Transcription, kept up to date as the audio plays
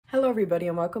everybody,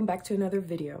 and welcome back to another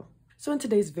video. So in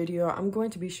today's video, I'm going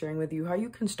to be sharing with you how you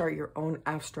can start your own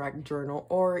abstract journal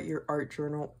or your art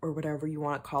journal or whatever you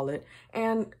want to call it,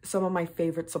 and some of my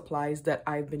favorite supplies that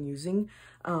I've been using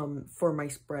for my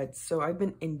spreads. So I've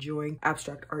been enjoying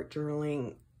abstract art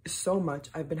journaling so much.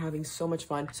 I've been having so much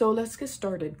fun. So let's get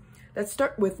started. Let's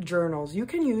start with journals. You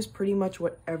can use pretty much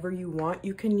whatever you want.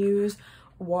 You can use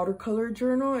watercolor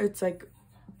journal. It's like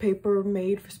paper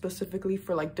made specifically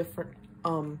for like different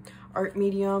art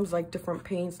mediums, like different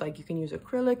paints. Like you can use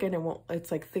acrylic and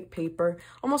it's like thick paper,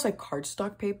 almost like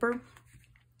cardstock paper,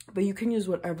 but you can use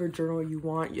whatever journal you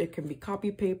want. It can be copy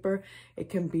paper, it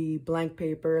can be blank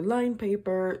paper, line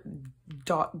paper,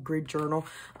 dot grid journal.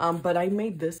 But I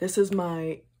made this is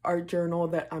my art journal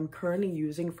that I'm currently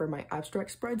using for my abstract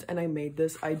spreads, and I made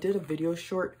this. I did a video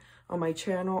short on my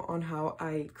channel on how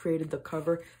I created the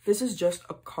cover. This is just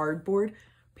a cardboard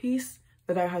piece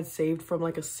that I had saved from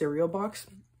like a cereal box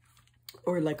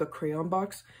or like a crayon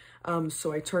box.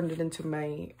 So I turned it into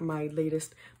my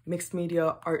latest mixed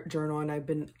media art journal, and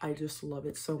I just love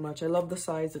it so much. I love the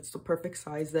size. It's the perfect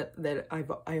size that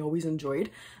I always enjoyed.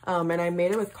 And I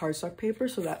made it with cardstock paper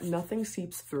so that nothing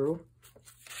seeps through.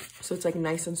 So it's like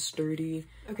nice and sturdy.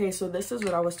 Okay, so this is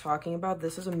what I was talking about.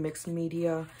 This is a mixed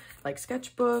media like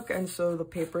sketchbook, and so the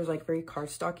paper is like very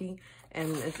cardstocky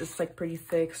and it's like pretty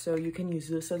thick. So you can use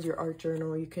this as your art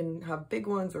journal. You can have big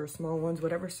ones or small ones,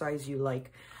 whatever size you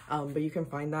like. But you can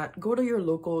find that. Go to your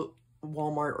local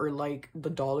Walmart or like the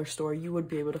dollar store. You would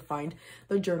be able to find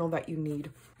the journal that you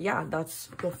need. Yeah, that's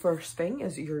the first thing,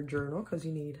 is your journal, because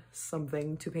you need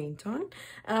something to paint on.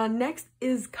 Next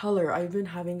is color. I've been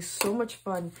having so much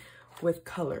fun with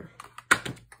color.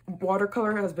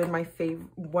 Watercolor has been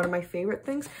one of my favorite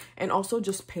things, and also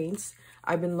just paints.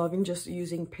 I've been loving just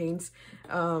using paints.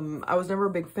 I was never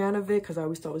a big fan of it because I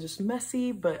always thought it was just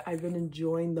messy, but I've been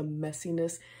enjoying the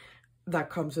messiness that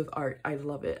comes with art. I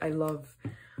love it. I love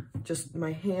just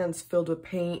my hands filled with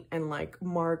paint and like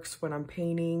marks when I'm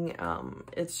painting.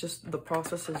 It's just, the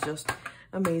process is just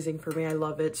amazing for me. I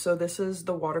love it. So this is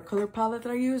the watercolor palette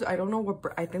that I use. I don't know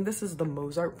what I think this is the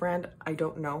Mozart brand. I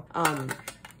don't know.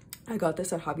 I got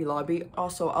this at Hobby Lobby.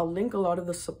 Also, I'll link a lot of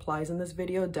the supplies in this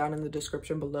video down in the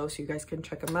description below so you guys can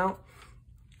check them out.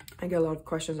 I get a lot of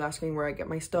questions asking where I get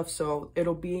my stuff, so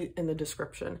it'll be in the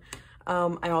description.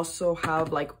 I also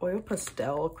have like oil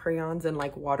pastel crayons and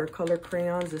like watercolor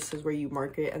crayons. This is where you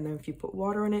mark it, and then if you put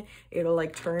water in it, it'll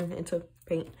like turn into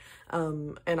paint.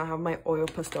 And I have my oil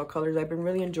pastel colors. I've been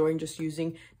really enjoying just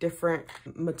using different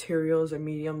materials and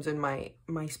mediums in my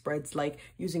spreads, like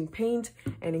using paint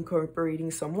and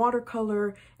incorporating some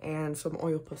watercolor and some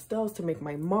oil pastels to make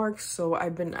my marks. So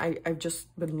I've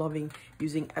just been loving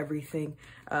using everything.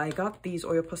 I got these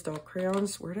oil pastel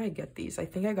crayons. Where did I get these? I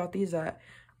think I got these at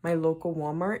my local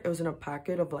Walmart. It was in a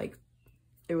packet of like,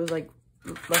 it was like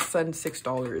less than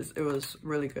 $6. It was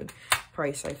really good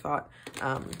price, I thought.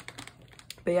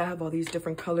 But yeah, I have all these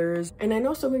different colors, and I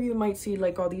know some of you might see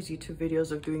like all these YouTube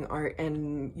videos of doing art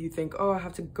and you think, oh, I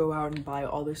have to go out and buy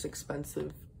all this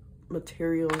expensive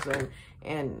materials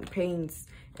and paints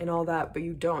and all that, but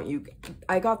you don't.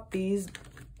 I got these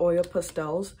oil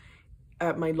pastels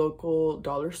at my local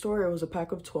dollar store. It was a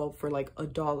pack of 12 for like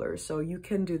 $1. So you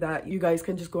can do that. You guys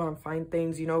can just go out and find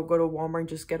things, you know, go to Walmart and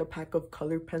just get a pack of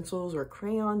colored pencils or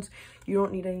crayons. You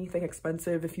don't need anything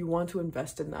expensive. If you want to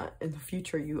invest in that in the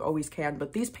future, you always can.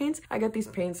 But these paints, I get these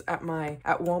paints at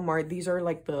Walmart. These are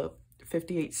like the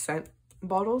 58-cent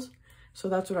bottles. So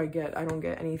that's what I get. I don't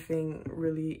get anything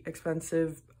really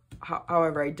expensive.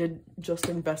 However, I did just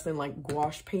invest in like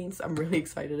gouache paints. I'm really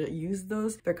excited to use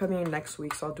those. They're coming in next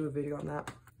week, so I'll do a video on that.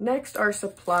 Next are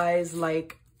supplies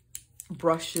like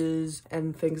brushes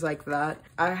and things like that.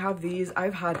 I have these.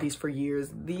 I've had these for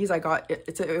years. These I got,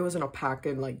 it was in a pack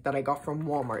and like that I got from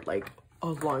Walmart like a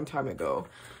long time ago.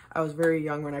 I was very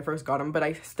young when I first got them, but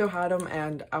I still had them,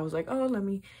 and I was like, oh, let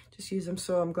me just use them.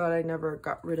 So I'm glad I never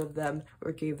got rid of them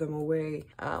or gave them away.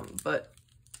 But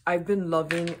I've been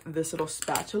loving this little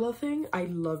spatula thing. I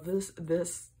love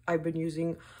this. I've been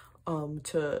using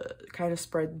to kind of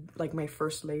spread like my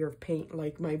first layer of paint,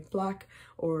 like my black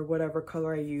or whatever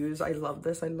color I use. I love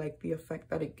this. I like the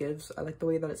effect that it gives. I like the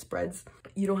way that it spreads.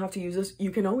 You don't have to use this. You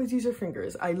can always use your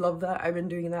fingers. I love that. I've been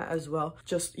doing that as well,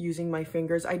 just using my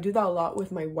fingers. I do that a lot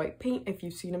with my white paint. If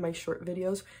you've seen in my short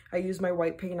videos, I use my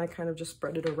white paint. I kind of just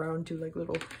spread it around, do like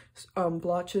little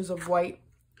blotches of white.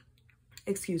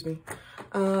 Excuse me.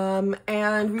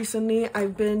 And recently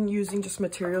I've been using just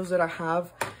materials that I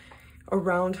have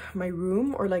around my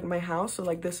room or like my house. So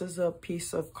like this is a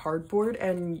piece of cardboard,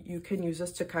 and you can use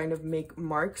this to kind of make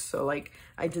marks. So like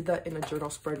I did that in a journal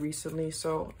spread recently.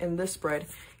 So in this spread,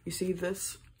 you see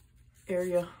this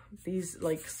area, these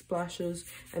like splashes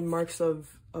and marks of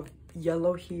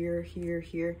yellow here.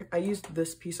 I used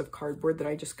this piece of cardboard that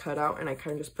I just cut out, and I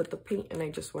kind of just put the paint and I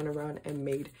just went around and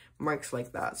made marks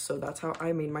like that. So that's how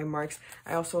I made my marks.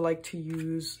 I also like to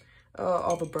use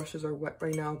all the brushes are wet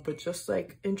right now, but just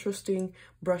like interesting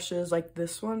brushes like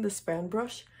this one, this fan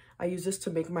brush. I use this to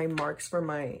make my marks for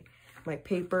my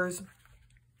papers.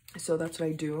 So that's what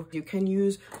I do. You can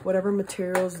use whatever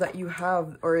materials that you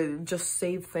have, or just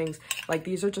save things. Like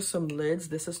these are just some lids.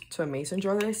 This is to a mason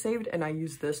jar that I saved, and I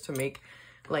use this to make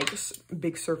like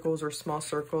big circles or small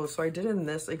circles. So I did in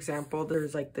this example,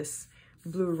 there's like this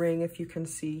blue ring, if you can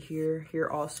see here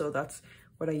also, that's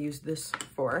what I use this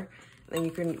for. And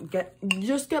you can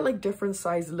just get like different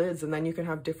size lids, and then you can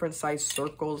have different size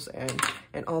circles and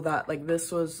all that. Like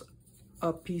this was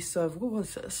a piece of, what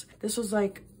was this? This was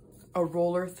like a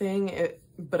roller thing,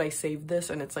 but I saved this,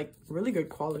 and it's like really good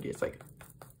quality. It's like,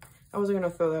 I wasn't gonna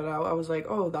throw that out. I was like,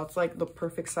 oh, that's like the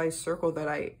perfect size circle that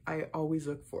I always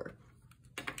look for.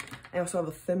 I also have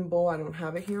a thimble. I don't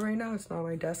have it here right now. It's not on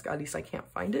my desk. At least I can't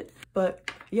find it. But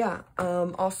yeah,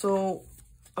 also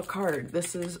a card.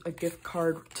 This is a gift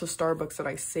card to Starbucks that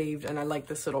I saved, and I like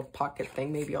this little pocket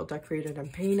thing. Maybe I'll decorate it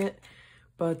and paint it.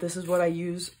 But this is what I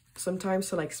use sometimes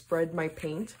to like spread my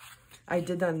paint. I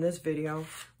did that in this video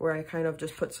where I kind of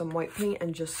just put some white paint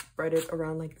and just spread it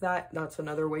around like that. That's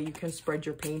another way you can spread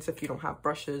your paints if you don't have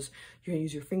brushes. You can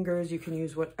use your fingers, you can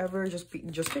use whatever, just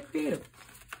get creative.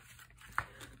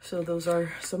 So those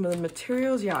are some of the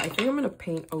materials. Yeah, I think I'm gonna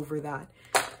paint over that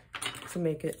to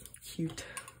make it cute.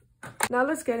 Now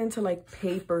let's get into like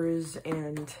papers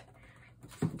and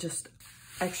just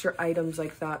extra items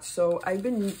like that. So I've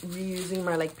been reusing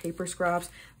my like paper scraps.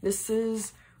 This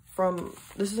is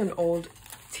an old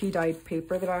tea-dyed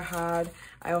paper that I had.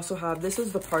 I also have, this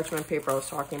is the parchment paper I was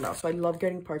talking about. So I love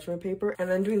getting parchment paper and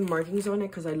then doing markings on it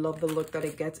because I love the look that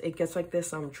it gets. It gets like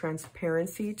this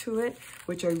transparency to it,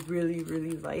 which I really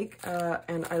like.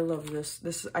 And I love this.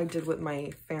 This I did with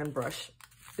my fan brush.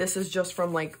 This is just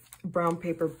from like brown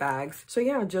paper bags. So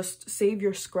yeah, just save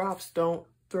your scraps. Don't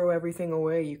throw everything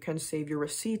away. You can save your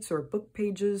receipts or book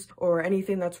pages or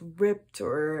anything that's ripped,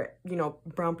 or you know,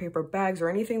 brown paper bags or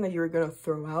anything that you're gonna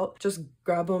throw out. Just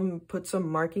grab them, put some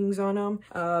markings on them,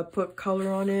 put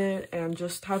color on it, and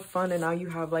just have fun. And now you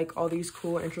have like all these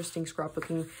cool, interesting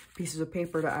scrapbooking pieces of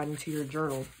paper to add into your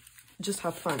journal. Just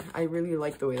have fun. I really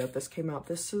like the way that this came out.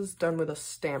 This is done with a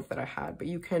stamp that I had, but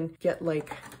you can get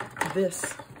like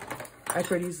this. I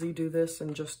could easily do this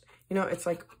and just, you know, it's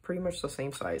like pretty much the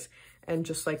same size, and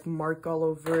just like mark all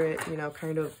over it, you know,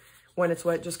 kind of when it's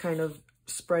wet, just kind of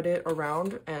spread it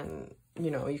around, and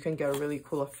you know, you can get a really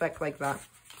cool effect like that.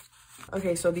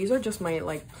 Okay, so these are just my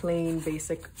like plain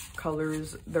basic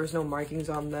colors. There's no markings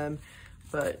on them,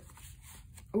 but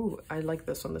ooh, I like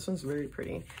this one. This one's very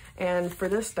pretty. And for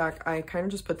this stack, I kind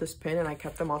of just put this pin and I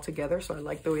kept them all together. So I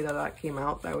like the way that that came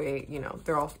out. That way, you know,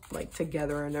 they're all like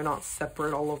together and they're not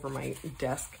separate all over my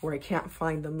desk where I can't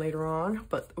find them later on.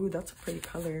 But ooh, that's a pretty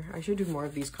color. I should do more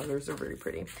of these colors. They're very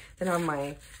pretty. Then I have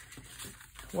my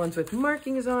ones with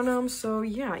markings on them. So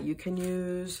yeah, you can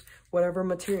use whatever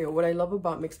material. What I love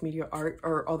about mixed media art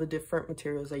are all the different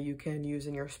materials that you can use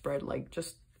in your spread, like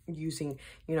just using,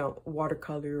 you know,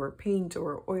 watercolor or paint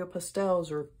or oil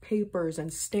pastels or papers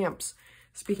and stamps.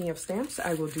 Speaking of stamps,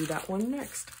 I will do that one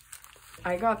next.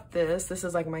 I got this. This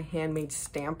is like my handmade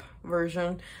stamp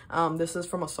version. This is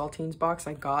from a saltines box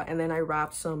I got, and then I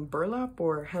wrapped some burlap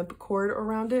or hemp cord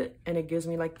around it, and it gives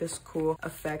me like this cool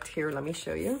effect here. Let me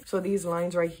show you. So these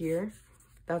lines right here,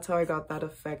 that's how I got that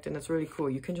effect, and it's really cool.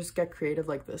 You can just get creative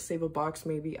like this. Save a box,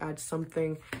 maybe add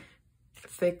something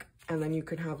thick, and then you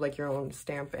could have like your own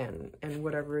stamp and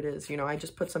whatever it is. You know, I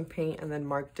just put some paint and then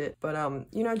marked it. But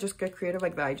you know, just get creative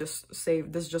like that. I just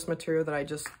saved, this is just material that I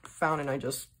just found, and I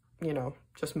just, you know,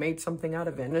 just made something out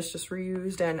of it, and it's just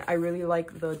reused. And I really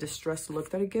like the distressed look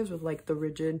that it gives with like the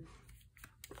rigid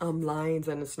lines,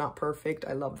 and it's not perfect.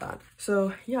 I love that.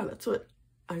 So yeah, that's what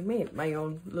I made, my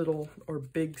own little or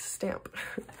big stamp.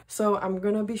 So I'm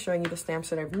gonna be showing you the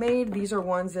stamps that I've made. These are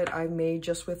ones that I made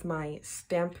just with my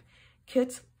stamp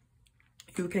kit.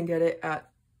 You can get it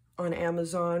on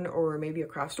Amazon or maybe a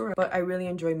craft store, but I really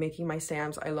enjoy making my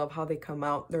stamps. I love how they come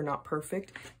out. They're not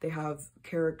perfect. They have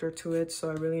character to it, so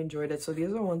I really enjoyed it. So these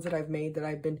are the ones that I've made that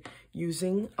I've been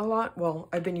using a lot. Well,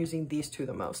 I've been using these two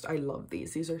the most. I love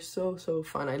these. These are so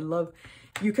fun. I love,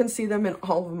 you can see them in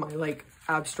all of my like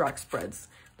abstract spreads.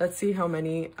 Let's see how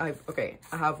many okay,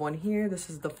 I have one here. This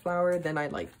is the flower. Then I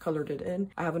like colored it in.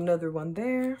 I have another one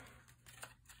there.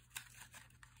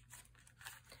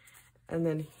 And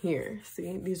then here,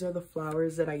 see, these are the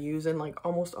flowers that I use in like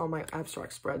almost all my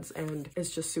abstract spreads, and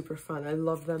it's just super fun. I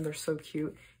love them. They're so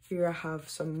cute. Here I have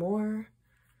some more.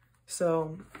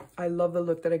 So I love the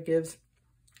look that it gives.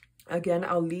 Again,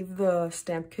 I'll leave the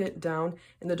stamp kit down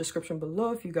in the description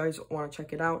below if you guys want to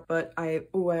check it out. But I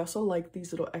also like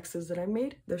these little X's that I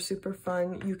made. They're super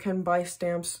fun. You can buy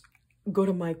stamps. Go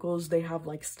to Michael's. They have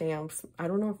like stamps. I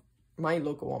don't know if my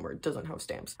local Walmart doesn't have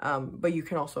stamps, but you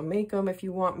can also make them if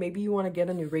you want. Maybe you want to get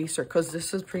an eraser, because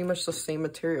this is pretty much the same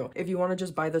material. If you want to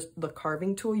just buy the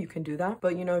carving tool, you can do that.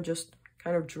 But, you know, just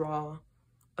kind of draw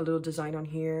a little design on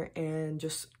here and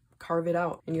just carve it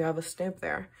out, and you have a stamp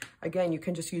there. Again, you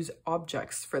can just use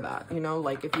objects for that, you know,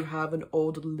 like if you have an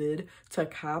old lid to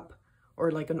cap,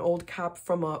 or like an old cap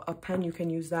from a pen, you can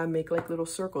use that, make like little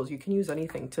circles. You can use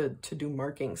anything to do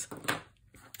markings.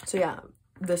 So yeah,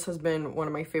 this has been one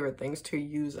of my favorite things to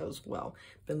use as well.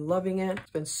 Been loving it.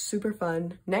 It's been super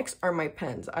fun. Next are my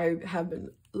pens. I have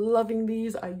been loving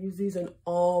these. I use these in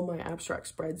all my abstract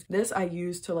spreads. This I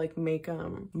use to like make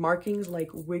markings, like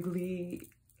wiggly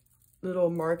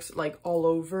little marks like all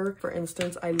over. For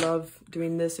instance, I love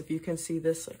doing this. If you can see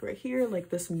this like right here, like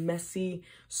this messy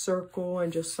circle,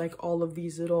 and just like all of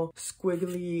these little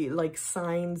squiggly like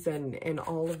signs and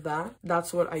all of that.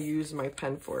 That's what I use my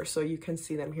pen for. So you can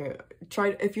see them here.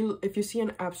 Try, if you see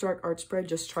an abstract art spread,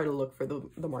 just try to look for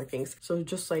the markings. So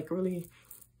just like really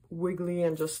wiggly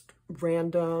and just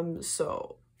random.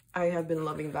 So I have been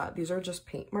loving that. These are just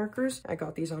paint markers. I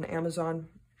got these on Amazon.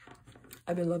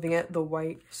 I've been loving it, the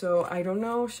white. So I don't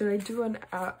know, should I do an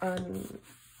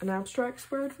abstract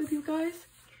spread with you guys?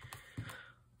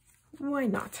 Why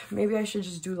not? Maybe I should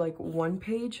just do like one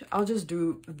page. I'll just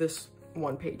do this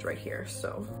one page right here.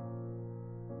 So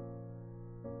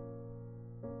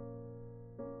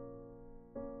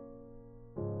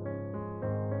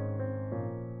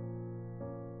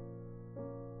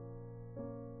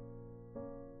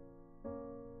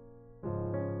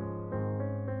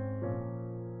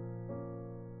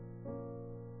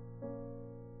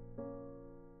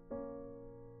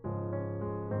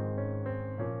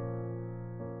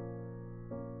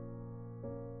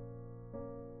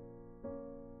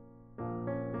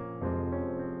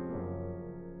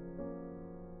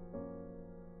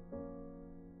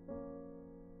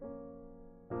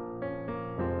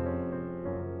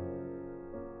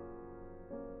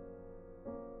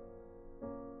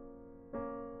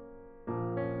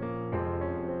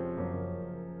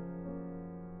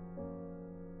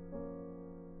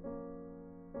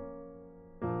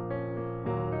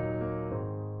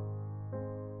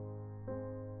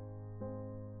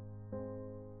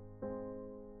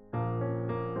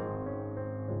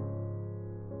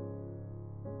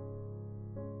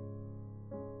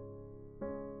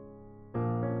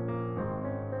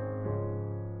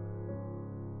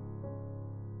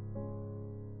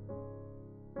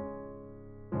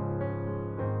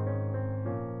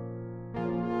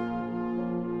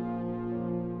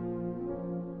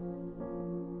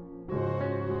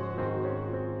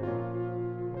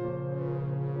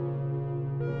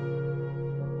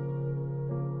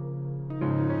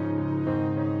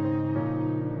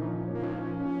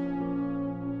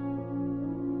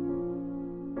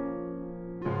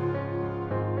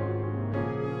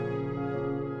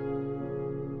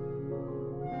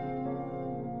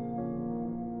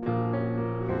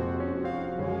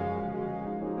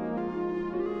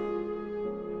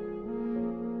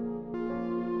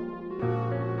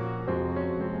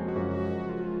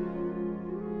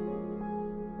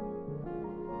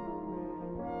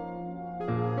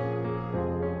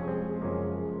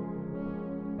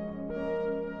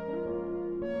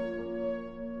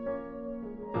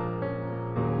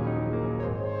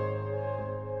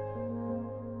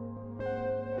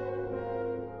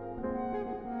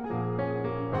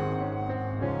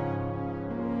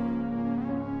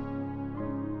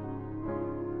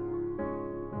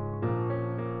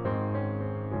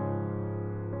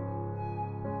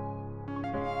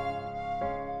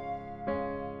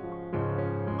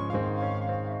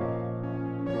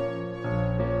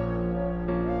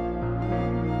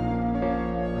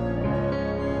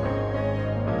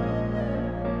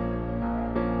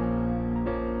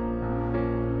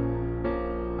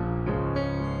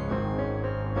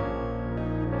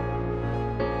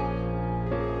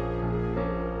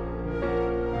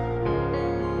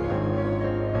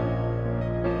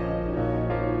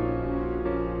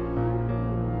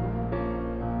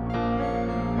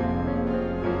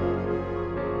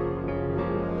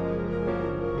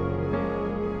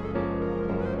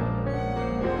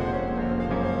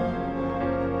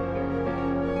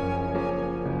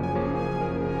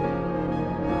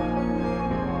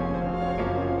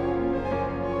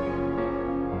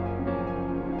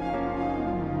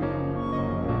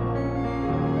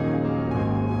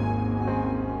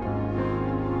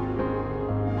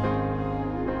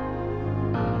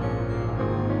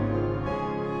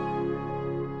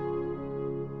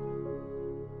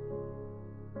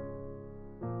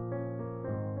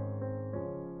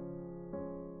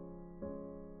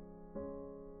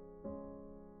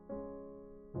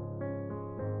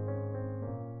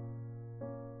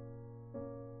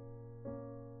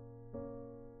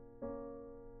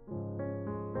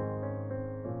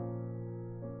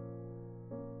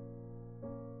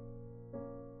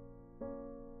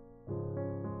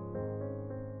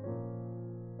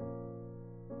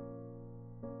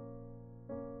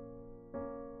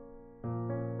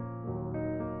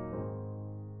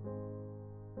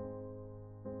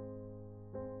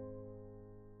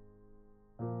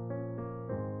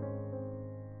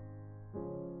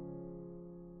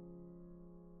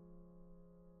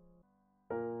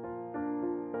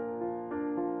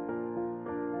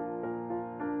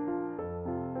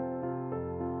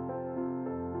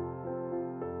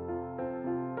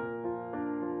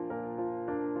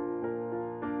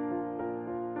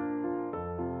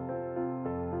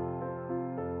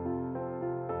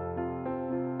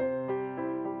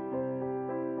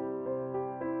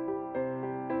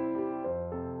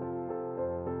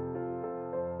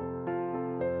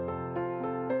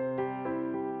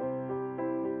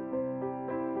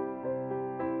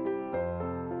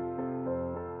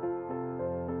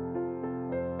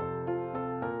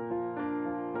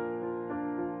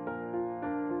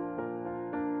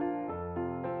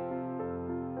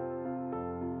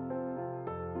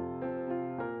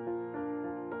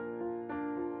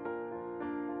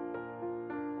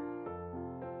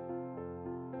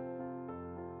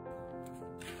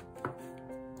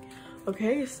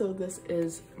Okay, so this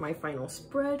is my final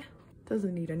spread.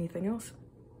 Doesn't need anything else.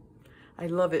 I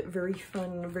love it. Very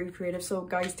fun, very creative. So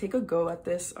guys, take a go at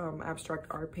this abstract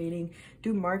art painting.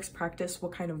 Do marks, practice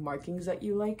what kind of markings that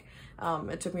you like.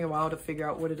 It took me a while to figure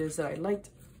out what it is that I liked.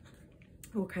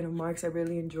 What kind of marks. I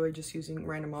really enjoy just using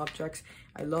random objects.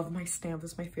 I love my stamp,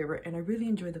 it's my favorite, and I really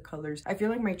enjoy the colors. I feel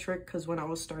like my trick, because when I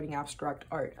was starting abstract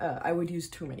art, I would use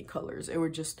too many colors. It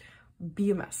would just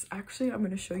be a mess. Actually, I'm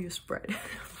gonna show you a spread.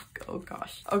 Oh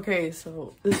gosh. Okay,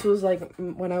 so this was like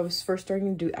when I was first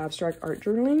starting to do abstract art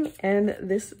journaling, and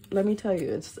this, let me tell you,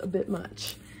 it's a bit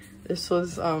much. This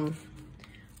was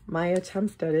my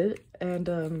attempt at it,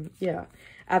 and yeah.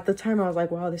 At the time, I was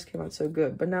like, wow, this came out so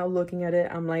good. But now looking at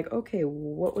it, I'm like, okay,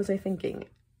 what was I thinking?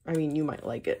 I mean, you might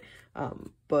like it.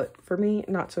 But for me,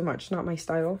 not so much, not my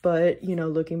style. But, you know,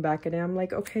 looking back at it, I'm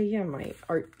like, okay, yeah, my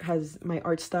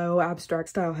art style, abstract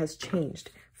style has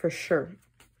changed for sure.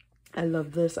 I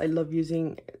love this. I love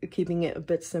keeping it a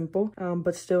bit simple,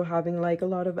 but still having like a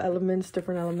lot of elements,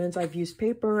 different elements. I've used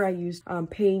paper, I used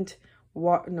paint.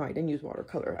 No, I didn't use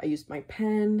watercolor. I used my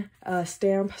pen,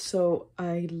 stamp. So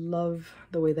I love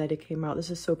the way that it came out. This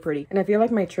is so pretty. And I feel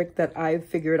like my trick that I've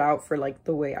figured out for like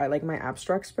the way I like my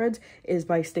abstract spreads is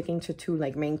by sticking to 2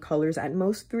 like main colors, at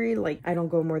most 3. Like I don't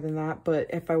go more than that. But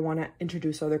if I want to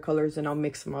introduce other colors, then I'll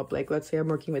mix them up. Like let's say I'm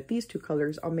working with these 2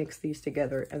 colors, I'll mix these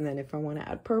together. And then if I want to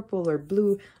add purple or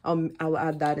blue, I'll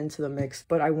add that into the mix.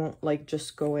 But I won't like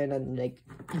just go in and like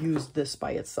use this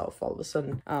by itself all of a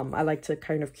sudden. I like to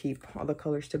kind of keep all the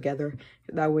colors together,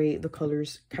 that way the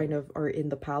colors kind of are in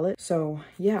the palette. So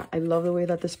yeah, I love the way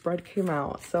that the spread came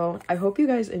out. So I hope you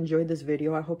guys enjoyed this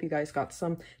video. I hope you guys got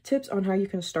some tips on how you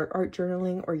can start art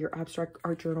journaling or your abstract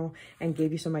art journal, and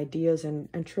gave you some ideas and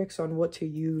tricks on what to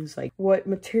use, like what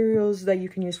materials that you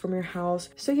can use from your house.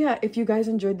 So yeah, if you guys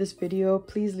enjoyed this video,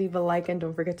 please leave a like and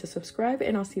don't forget to subscribe,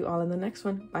 and I'll see you all in the next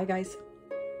one. Bye guys.